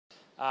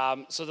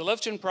So the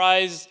Levchin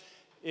Prize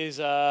is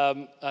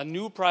a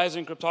new prize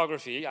in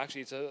cryptography.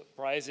 Actually, it's a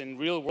prize in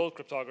real-world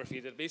cryptography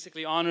that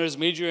basically honors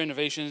major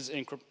innovations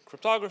in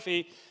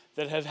cryptography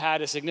that have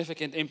had a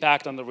significant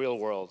impact on the real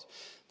world.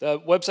 The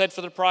website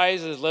for the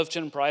prize is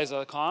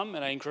levchinprize.com,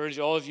 and I encourage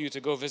all of you to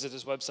go visit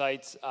this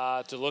website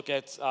to look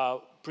at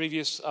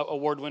previous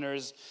award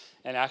winners,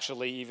 and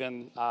actually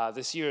even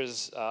this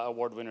year's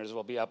award winners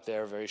will be up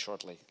there very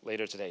shortly,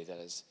 later today, that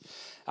is.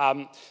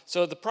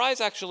 So the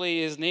prize actually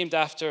is named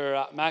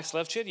after Max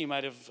Levchin.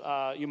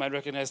 You might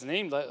recognize the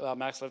name.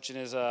 Max Levchin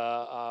is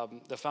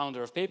the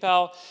founder of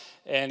PayPal,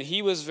 and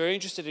he was very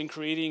interested in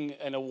creating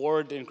an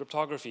award in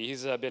cryptography.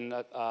 He's been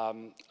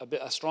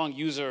a strong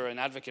user and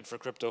advocate for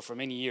crypto for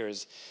many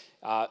years,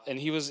 and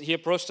he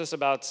approached us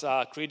about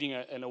creating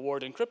an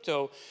award in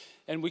crypto.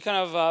 And we kind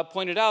of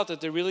pointed out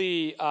that there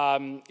really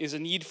is a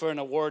need for an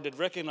award that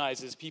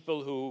recognizes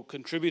people who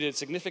contributed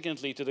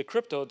significantly to the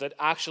crypto that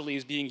actually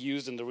is being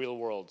used in the real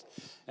world.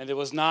 And there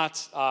was not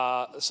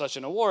such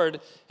an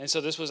award, and so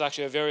this was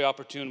actually a very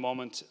opportune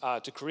moment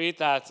to create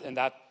that, and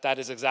that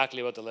is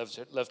exactly what the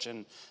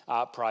Levchin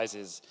Prize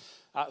is.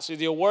 So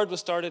the award was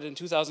started in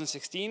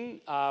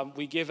 2016.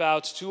 We give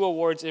out 2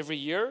 awards every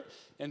year,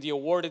 and the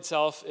award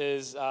itself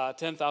is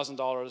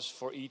 $10,000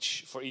 for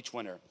each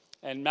winner.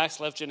 And Max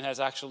Levchin has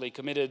actually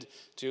committed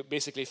to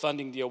basically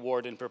funding the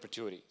award in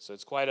perpetuity. So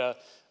it's quite a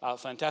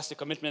fantastic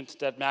commitment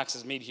that Max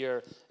has made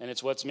here, and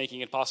it's what's making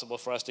it possible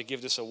for us to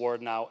give this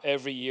award now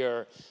every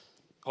year,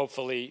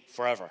 hopefully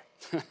forever.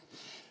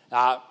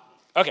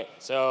 Okay,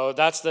 so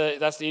that's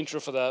the intro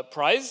for the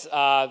prize.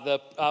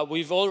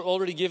 We've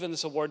already given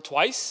this award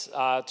twice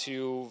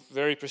to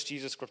very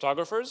prestigious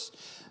cryptographers.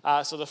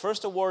 So the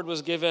first award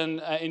was given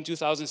in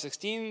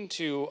 2016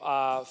 to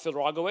Phil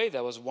Rogaway.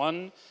 That was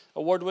one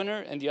award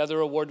winner, and the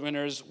other award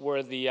winners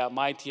were the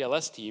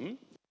MyTLS team.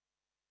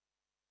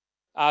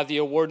 The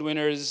award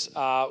winners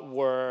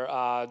were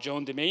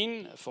Joan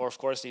DeMaine for, of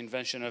course, the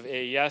invention of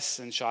AES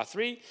and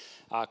SHA-3,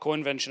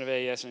 co-invention of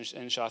AES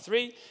and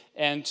SHA-3,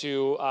 and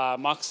to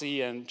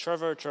Moxie and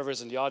Trevor.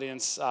 Trevor's in the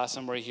audience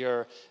somewhere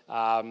here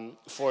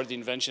for the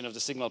invention of the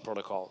Signal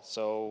protocol.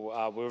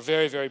 So we're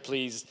very, very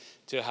pleased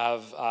to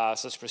have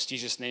such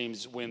prestigious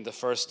names win the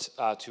first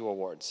 2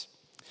 awards.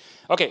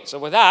 Okay, so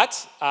with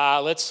that,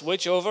 let's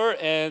switch over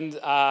and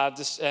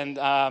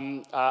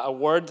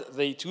award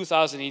the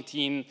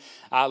 2018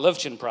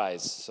 Levchin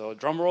Prize. So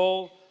drum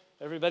roll,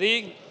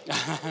 everybody.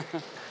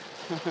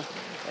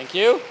 Thank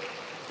you.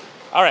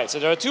 All right, so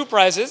there are 2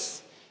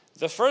 prizes.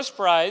 The first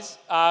prize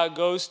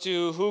goes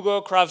to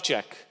Hugo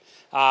Kravchuk.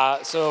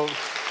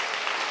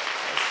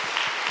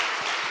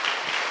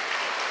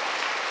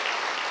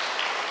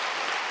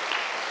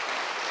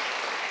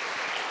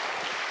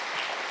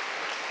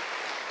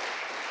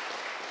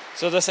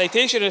 So the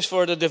citation is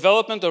for the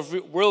development of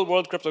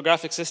real-world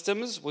cryptographic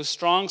systems with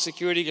strong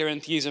security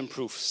guarantees and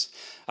proofs.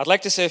 I'd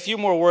like to say a few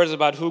more words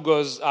about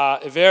Hugo's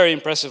very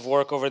impressive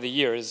work over the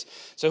years.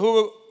 So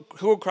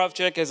Hugo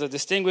Kravchuk is a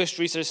distinguished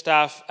research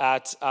staff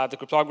at the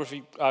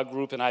cryptography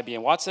group in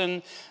IBM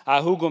Watson.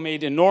 Hugo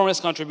made enormous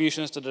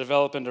contributions to the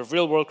development of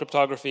real-world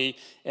cryptography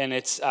and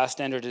its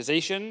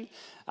standardization.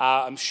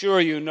 I'm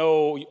sure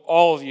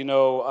all of you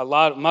know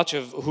much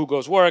of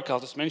Hugo's work.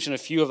 I'll just mention a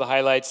few of the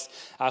highlights.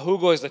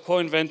 Hugo is the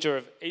co-inventor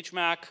of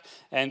HMAC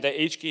and the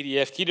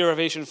HKDF key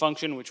derivation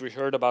function, which we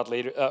heard about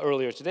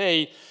earlier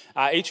today.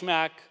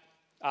 HMAC,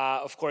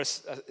 of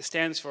course,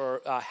 stands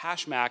for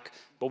HashMac,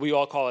 but we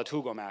all call it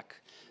HugoMac.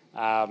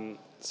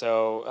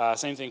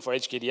 Same thing for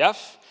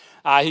HKDF.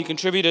 He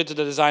contributed to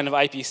the design of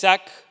IPsec,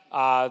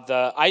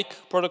 the IKE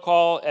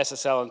protocol,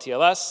 SSL, and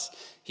TLS.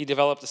 He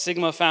developed the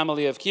Sigma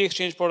family of key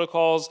exchange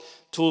protocols,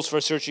 tools for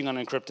searching on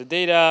encrypted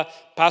data,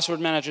 password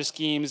manager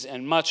schemes,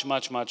 and much,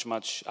 much, much,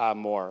 much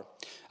more.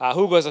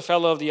 Hugo is a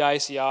fellow of the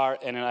ICR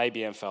and an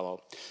IBM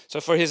fellow. So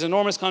for his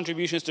enormous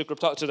contributions to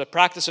the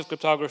practice of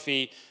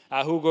cryptography,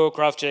 Hugo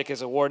Kravchuk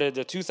is awarded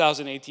the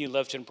 2018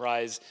 Levchin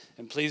Prize.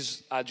 And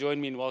please join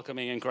me in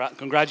welcoming and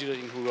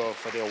congratulating Hugo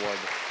for the award.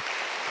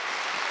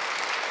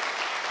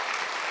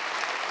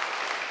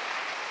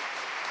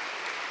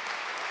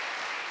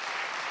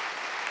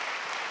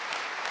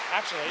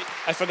 Actually,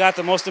 I forgot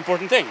the most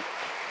important thing.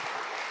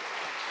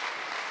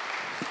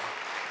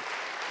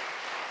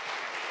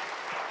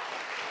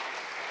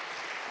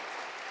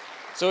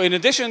 So in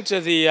addition to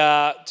the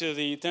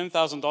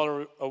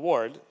 $10,000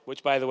 award,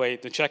 which, by the way,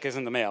 the check is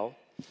in the mail,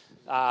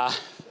 the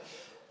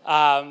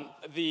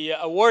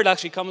award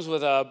actually comes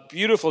with a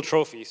beautiful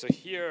trophy. So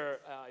here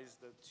is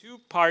the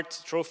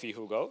 2-part trophy,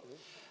 Hugo.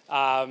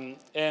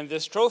 And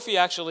this trophy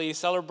actually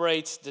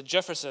celebrates the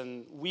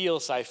Jefferson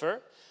wheel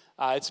cipher.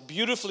 It's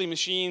beautifully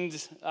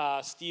machined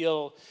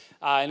steel,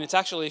 and it's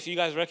actually, if you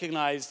guys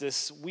recognize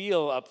this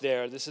wheel up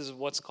there, this is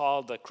what's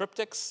called the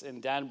cryptics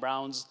in Dan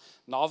Brown's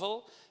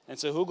novel. And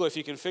so, Hugo, if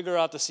you can figure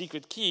out the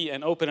secret key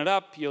and open it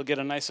up, you'll get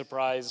a nice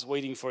surprise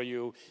waiting for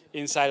you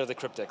inside of the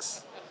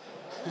cryptics.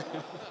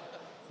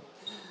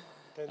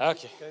 10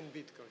 Bitcoins.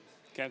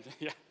 10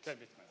 Bitcoins.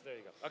 There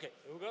you go. Okay,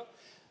 Hugo,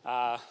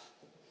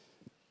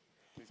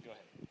 please go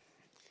ahead.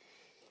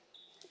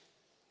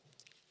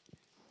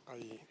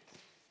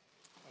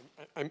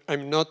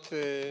 I'm not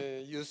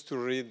used to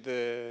read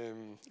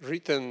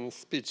written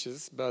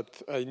speeches,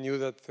 but I knew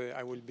that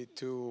I will be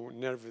too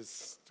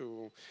nervous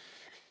to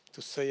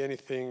say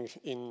anything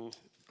in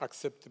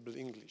acceptable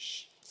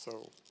English.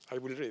 So I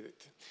will read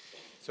it.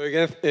 So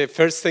again,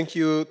 first thank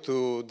you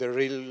to the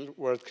Real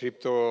World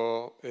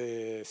Crypto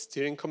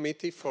Steering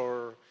Committee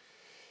for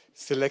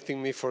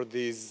selecting me for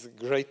this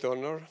great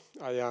honor.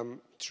 I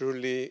am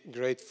truly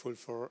grateful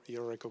for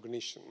your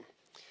recognition.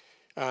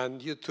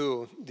 And you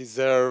too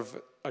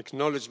deserve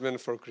acknowledgement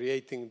for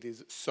creating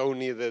this so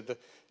needed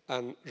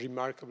and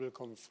remarkable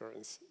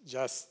conference.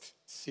 Just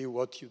see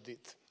what you did.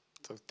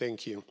 So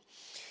thank you.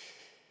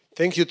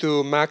 Thank you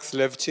to Max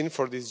Levchin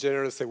for this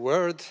generous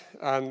award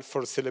and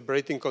for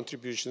celebrating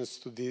contributions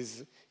to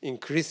this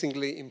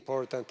increasingly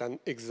important and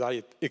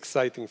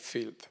exciting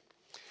field.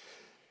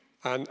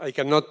 And I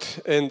cannot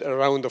end a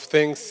round of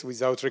thanks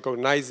without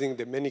recognizing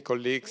the many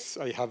colleagues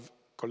I have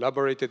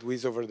collaborated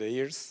with over the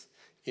years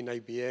in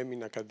IBM,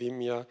 in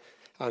academia,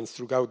 and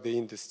throughout the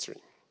industry.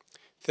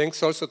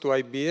 Thanks also to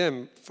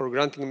IBM for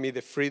granting me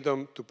the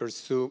freedom to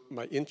pursue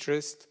my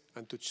interest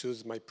and to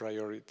choose my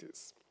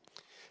priorities.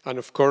 And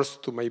of course,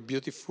 to my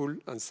beautiful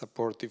and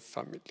supportive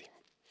family.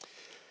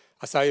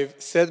 As I've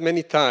said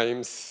many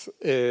times,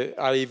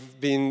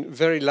 I've been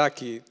very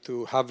lucky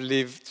to have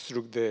lived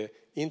through the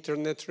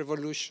internet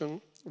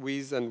revolution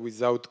with and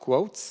without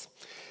quotes,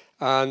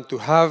 and to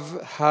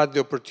have had the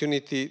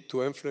opportunity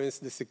to influence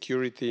the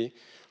security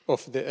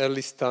of the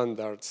early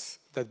standards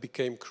that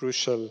became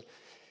crucial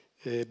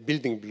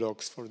building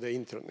blocks for the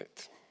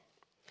internet.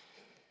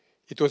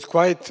 It was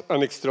quite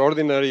an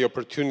extraordinary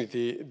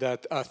opportunity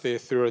that as a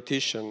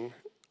theoretician,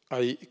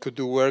 I could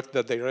do work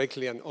that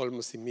directly and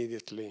almost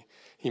immediately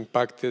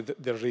impacted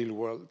the real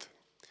world.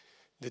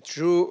 The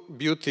true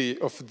beauty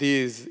of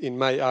this, in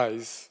my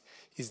eyes,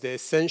 is the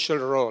essential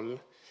role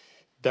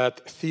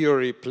that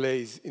theory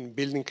plays in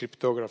building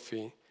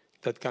cryptography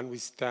that can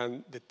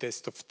withstand the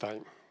test of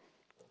time.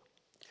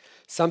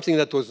 Something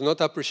that was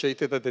not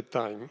appreciated at the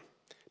time,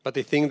 but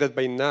I think that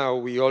by now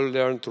we all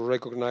learn to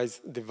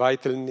recognize the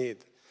vital need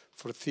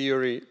for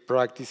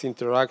theory-practice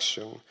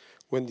interaction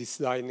when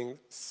designing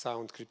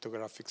sound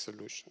cryptographic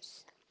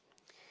solutions.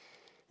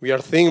 We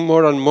are seeing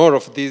more and more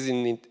of this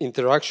in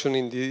interaction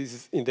in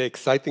the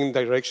exciting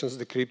directions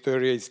the crypto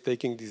area is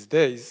taking these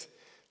days,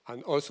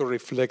 and also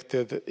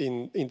reflected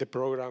in the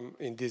program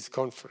in this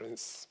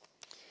conference.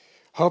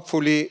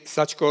 Hopefully,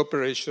 such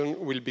cooperation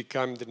will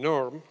become the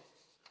norm,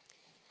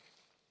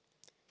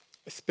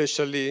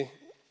 especially,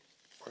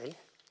 well,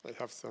 I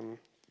have some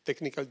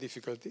technical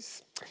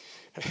difficulties.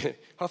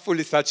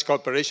 Hopefully, such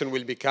cooperation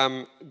will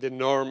become the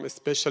norm,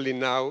 especially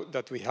now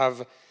that we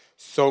have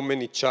so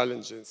many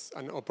challenges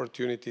and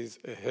opportunities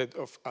ahead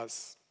of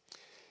us.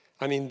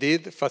 And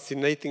indeed,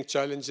 fascinating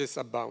challenges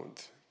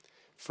abound.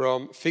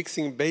 From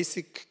fixing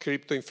basic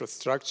crypto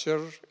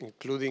infrastructure,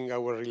 including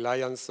our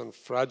reliance on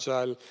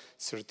fragile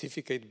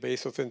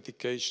certificate-based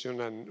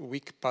authentication and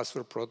weak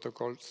password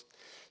protocols,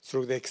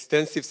 through the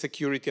extensive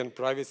security and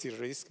privacy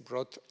risk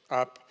brought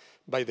up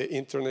by the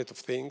Internet of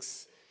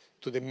Things,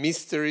 to the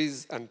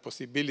mysteries and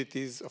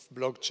possibilities of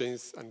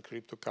blockchains and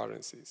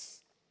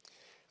cryptocurrencies.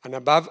 And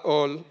above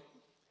all,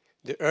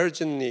 the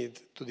urgent need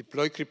to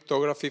deploy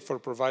cryptography for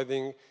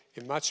providing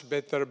a much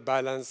better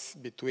balance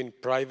between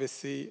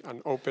privacy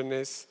and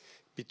openness,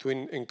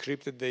 between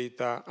encrypted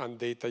data and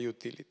data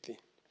utility.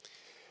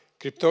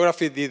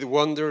 Cryptography did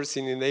wonders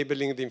in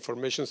enabling the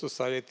information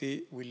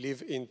society we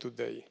live in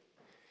today.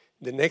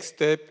 The next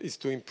step is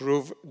to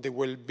improve the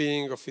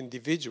well-being of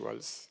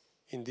individuals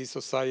in this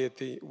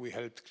society we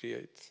helped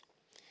create.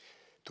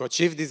 To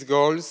achieve these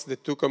goals, the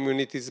two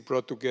communities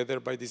brought together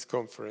by this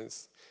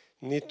conference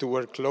need to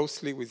work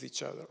closely with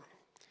each other.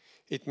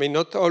 It may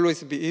not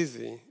always be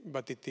easy,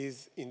 but it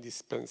is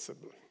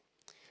indispensable.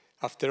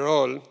 After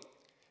all,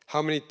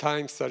 how many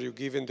times are you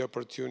given the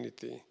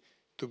opportunity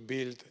to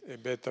build a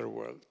better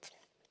world?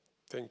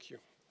 Thank you.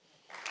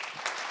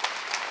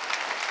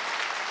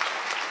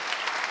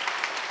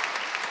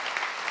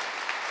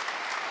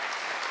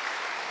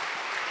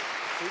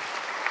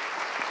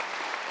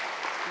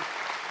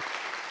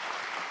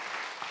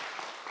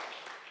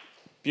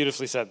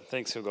 Beautifully said.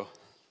 Thanks, Hugo.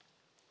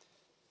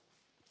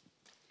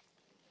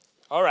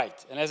 All right,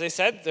 and as I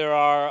said, there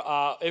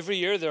are every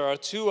year there are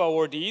two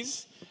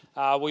awardees.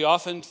 We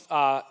often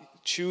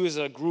choose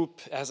a group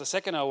as a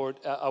second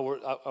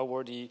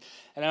awardee,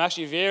 and I'm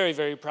actually very,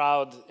 very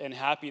proud and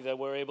happy that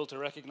we're able to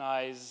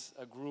recognize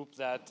a group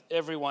that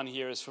everyone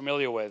here is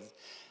familiar with.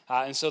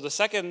 And so the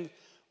second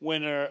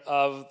winner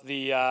of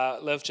the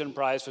Levchin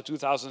Prize for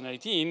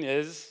 2018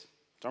 is,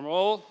 drum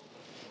roll,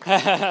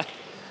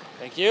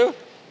 thank you.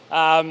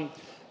 The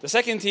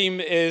second team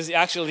is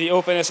actually the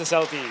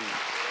OpenSSL team.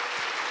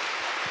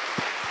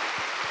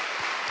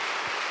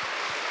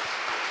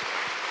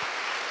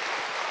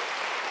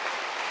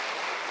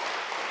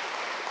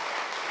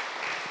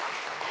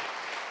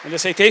 And the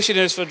citation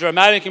is for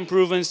dramatic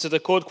improvements to the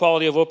code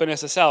quality of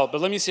OpenSSL. But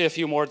let me say a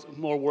few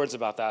more words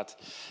about that.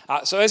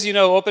 So as you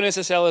know,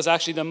 OpenSSL is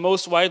actually the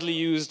most widely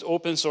used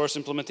open source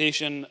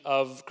implementation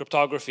of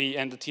cryptography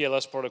and the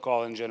TLS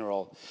protocol in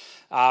general.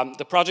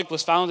 The project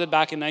was founded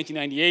back in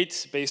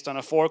 1998 based on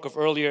a fork of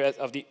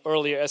the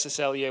earlier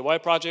SSL EAY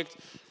project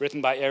written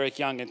by Eric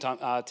Young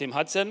and Tim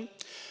Hudson.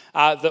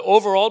 The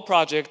overall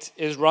project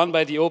is run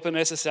by the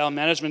OpenSSL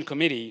Management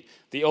Committee,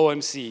 the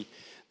OMC.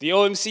 The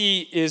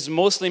OMC is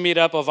mostly made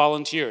up of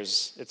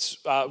volunteers. It's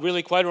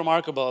really quite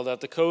remarkable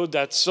that the code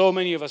that so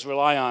many of us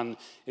rely on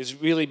is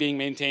really being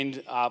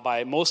maintained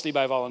mostly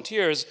by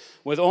volunteers,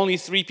 with only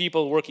 3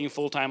 people working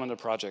full-time on the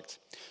project.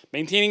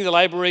 Maintaining the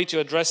library to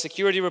address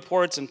security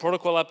reports and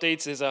protocol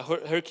updates is a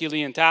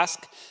Herculean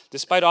task.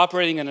 Despite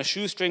operating on a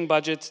shoestring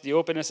budget, the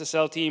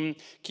OpenSSL team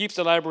keeps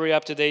the library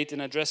up to date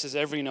and addresses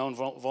every known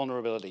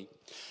vulnerability.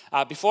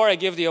 Before I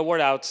give the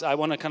award out, I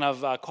want to kind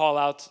of call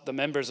out the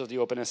members of the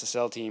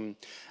OpenSSL team.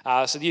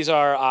 So these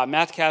are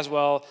Matt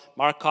Caswell,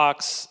 Mark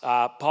Cox,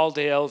 Paul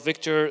Dale,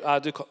 Victor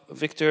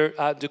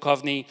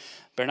Duchovny,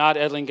 Bernard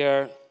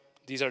Edlinger.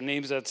 These are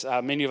names that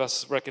many of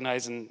us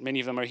recognize, and many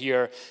of them are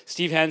here.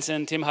 Steve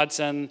Hansen, Tim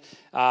Hudson,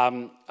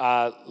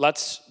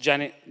 Lutz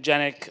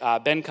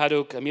Janik, Ben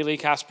Kaduk, Amelie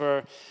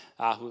Kasper,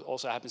 who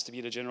also happens to be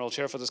the general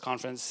chair for this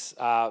conference,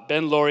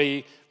 Ben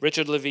Laurie,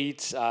 Richard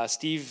Levitt,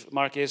 Steve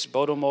Marcus,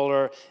 Bodo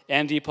Moeller,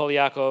 Andy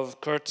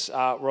Polyakov, Kurt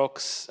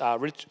Rooks,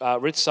 Rich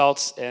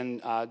Saltz,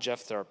 and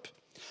Jeff Thurp.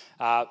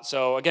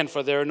 So again,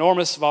 for their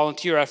enormous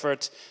volunteer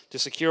effort to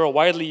secure a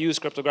widely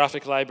used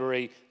cryptographic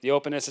library, the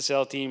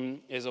OpenSSL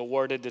team is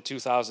awarded the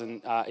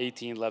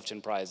 2018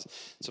 Levchin Prize.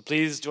 So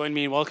please join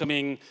me in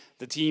welcoming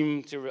the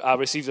team to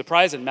receive the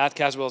prize, and Matt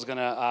Caswell is going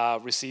to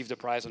receive the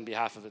prize on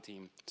behalf of the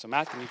team. So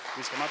Matt, can you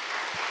please come up?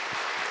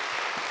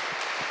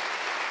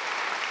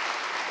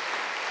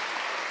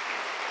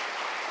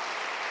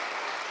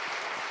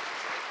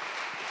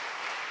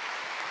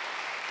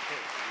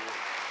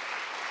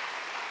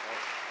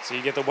 So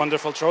you get the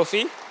wonderful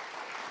trophy,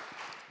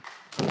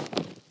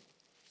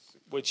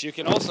 which you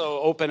can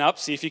also open up,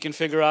 see if you can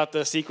figure out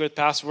the secret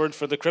password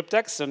for the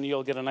cryptex, and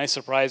you'll get a nice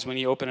surprise when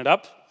you open it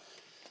up.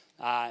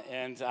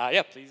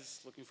 Yeah,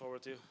 please, looking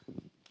forward to.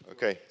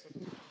 Okay,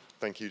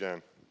 thank you,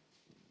 Dan.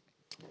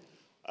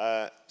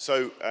 Yeah,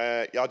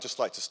 I'd just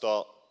like to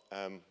start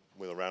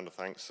with a round of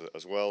thanks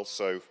as well.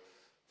 So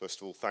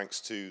first of all, thanks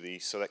to the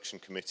selection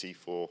committee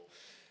for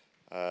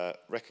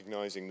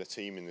recognizing the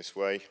team in this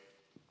way.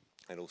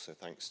 And also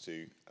thanks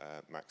to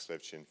Max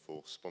Levchin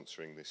for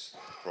sponsoring this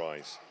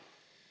prize.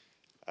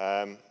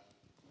 Dan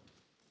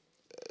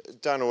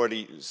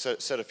already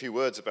said a few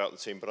words about the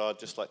team, but I'd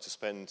just like to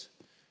spend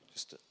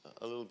just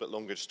a little bit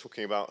longer just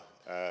talking about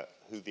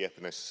who the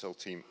OpenSSL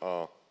team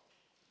are.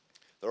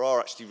 There are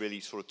actually really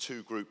sort of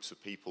 2 groups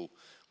of people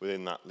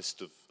within that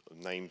list of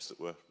names that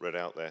were read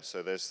out there.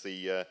 So there's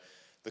the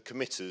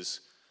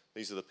committers.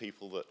 These are the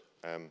people that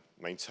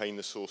maintain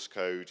the source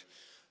code,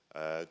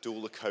 do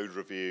all the code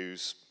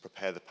reviews,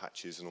 prepare the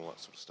patches and all that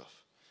sort of stuff.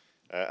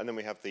 And then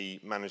we have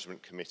the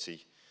management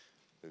committee.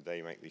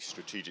 They make these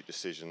strategic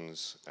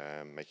decisions,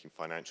 making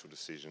financial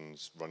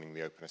decisions, running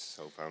the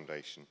OpenSSL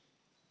Foundation.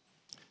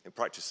 In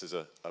practice, there's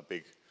a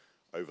big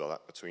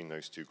overlap between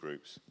those 2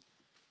 groups.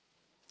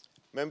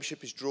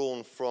 Membership is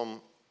drawn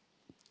from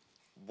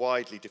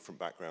widely different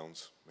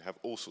backgrounds. We have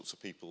all sorts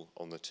of people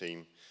on the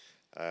team,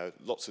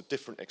 lots of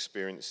different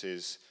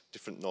experiences,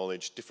 different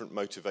knowledge, different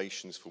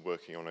motivations for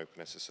working on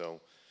OpenSSL.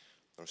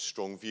 There are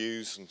strong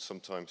views and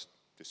sometimes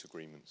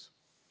disagreements.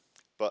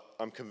 But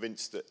I'm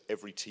convinced that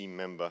every team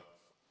member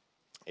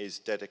is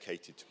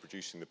dedicated to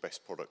producing the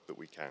best product that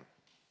we can.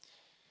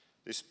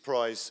 This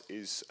prize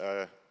is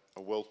a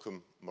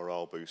welcome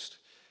morale boost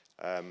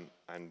and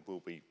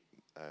will be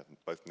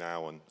both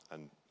now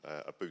and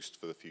a boost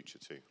for the future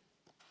too.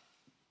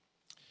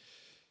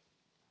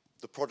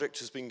 The project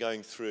has been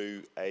going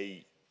through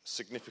a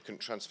significant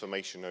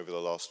transformation over the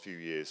last few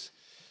years.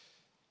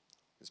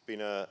 There's been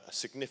a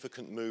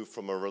significant move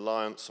from a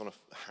reliance on a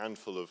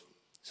handful of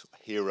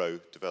hero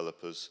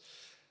developers,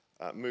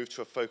 move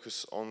to a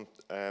focus on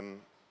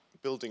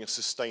building a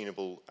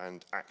sustainable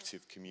and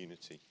active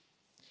community.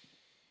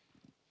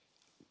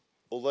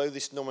 Although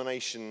this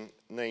nomination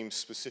names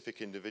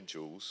specific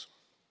individuals,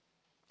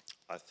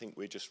 I think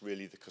we're just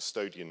really the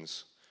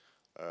custodians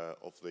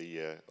of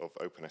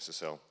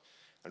OpenSSL.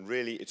 And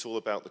really, it's all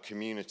about the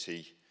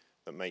community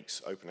that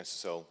makes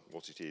OpenSSL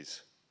what it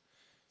is.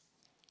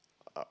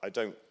 I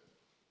don't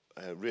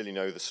really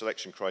know the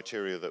selection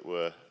criteria that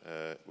were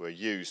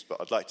used,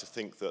 but I'd like to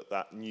think that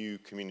that new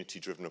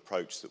community-driven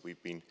approach that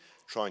we've been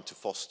trying to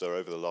foster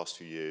over the last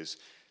few years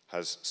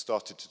has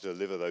started to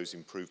deliver those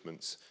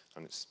improvements,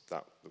 and it's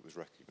that was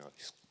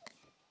recognized.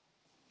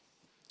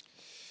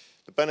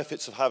 The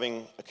benefits of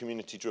having a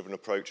community-driven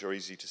approach are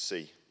easy to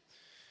see.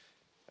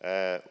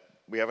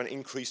 We have an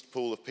increased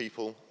pool of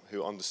people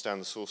who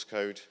understand the source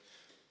code.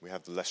 We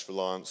have the less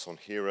reliance on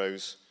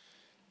heroes,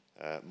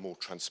 more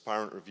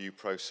transparent review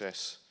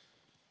process.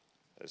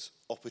 There's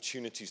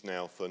opportunities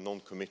now for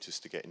non-committers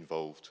to get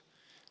involved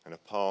and a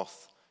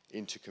path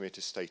into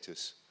committer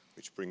status,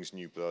 which brings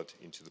new blood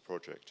into the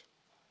project.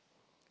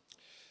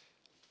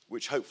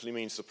 Which hopefully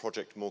means the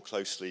project more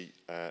closely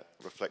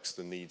reflects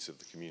the needs of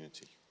the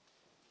community.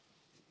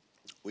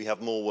 We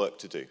have more work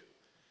to do.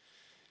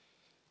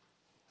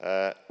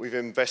 We've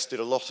invested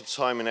a lot of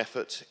time and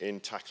effort in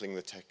tackling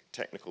the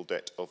technical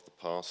debt of the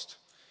past.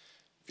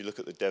 If you look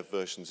at the dev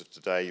versions of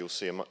today, you'll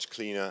see a much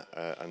cleaner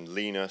and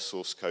leaner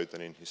source code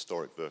than in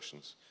historic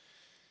versions.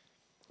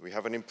 We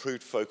have an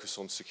improved focus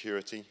on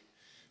security.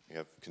 We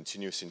have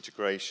continuous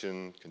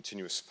integration,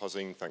 continuous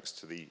fuzzing, thanks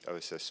to the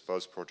OSS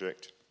Fuzz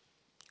project,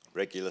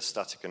 regular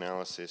static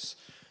analysis,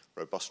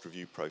 robust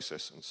review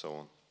process, and so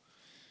on.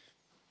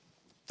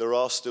 There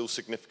are still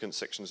significant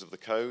sections of the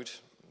code,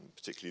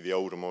 particularly the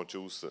older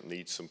modules, that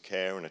need some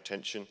care and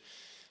attention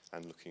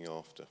and looking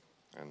after.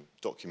 And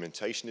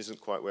documentation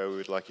isn't quite where we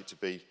would like it to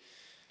be,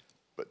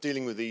 but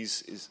dealing with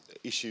these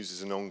issues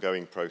is an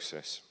ongoing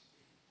process.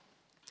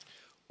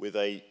 With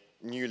a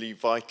newly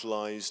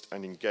vitalized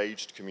and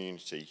engaged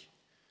community,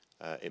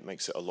 it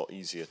makes it a lot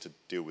easier to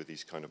deal with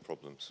these kind of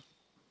problems.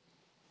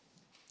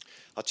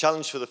 Our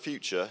challenge for the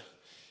future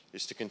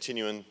is to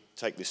continue and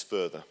take this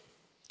further.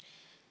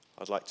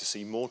 I'd like to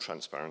see more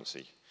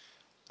transparency,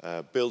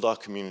 build our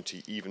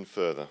community even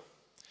further.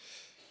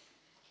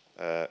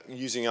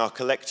 Using our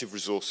collective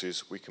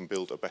resources, we can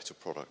build a better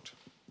product.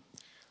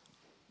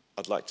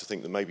 I'd like to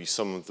think that maybe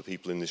some of the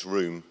people in this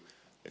room,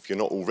 if you're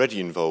not already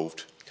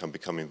involved, can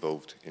become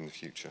involved in the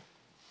future.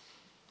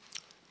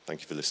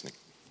 Thank you for listening.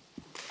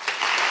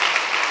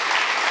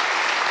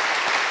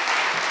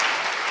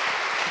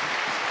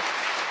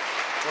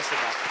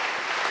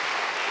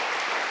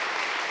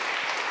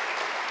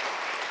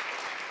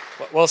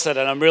 Well said,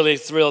 and I'm really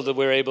thrilled that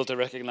we're able to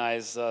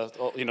recognize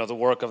the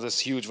work of this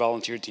huge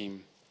volunteer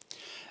team.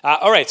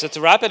 All right, so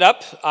to wrap it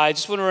up, I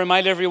just want to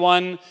remind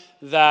everyone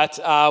that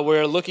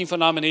we're looking for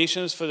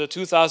nominations for the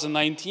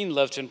 2019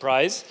 Levchin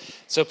Prize.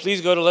 So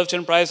please go to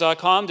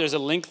levchinprize.com. There's a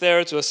link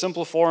there to a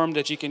simple form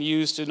that you can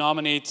use to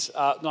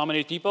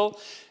nominate people.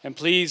 And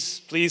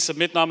please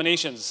submit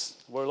nominations.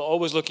 We're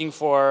always looking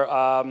for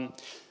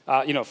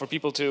for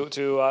people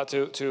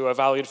to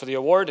evaluate for the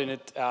award, and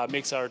it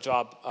makes our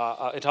job,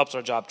 it helps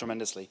our job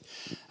tremendously.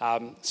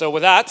 So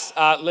with that,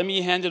 let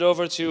me hand it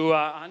over to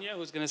Anya,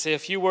 who's going to say a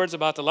few words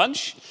about the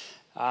lunch,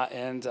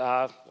 and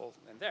we'll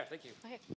end there. Thank you. Okay.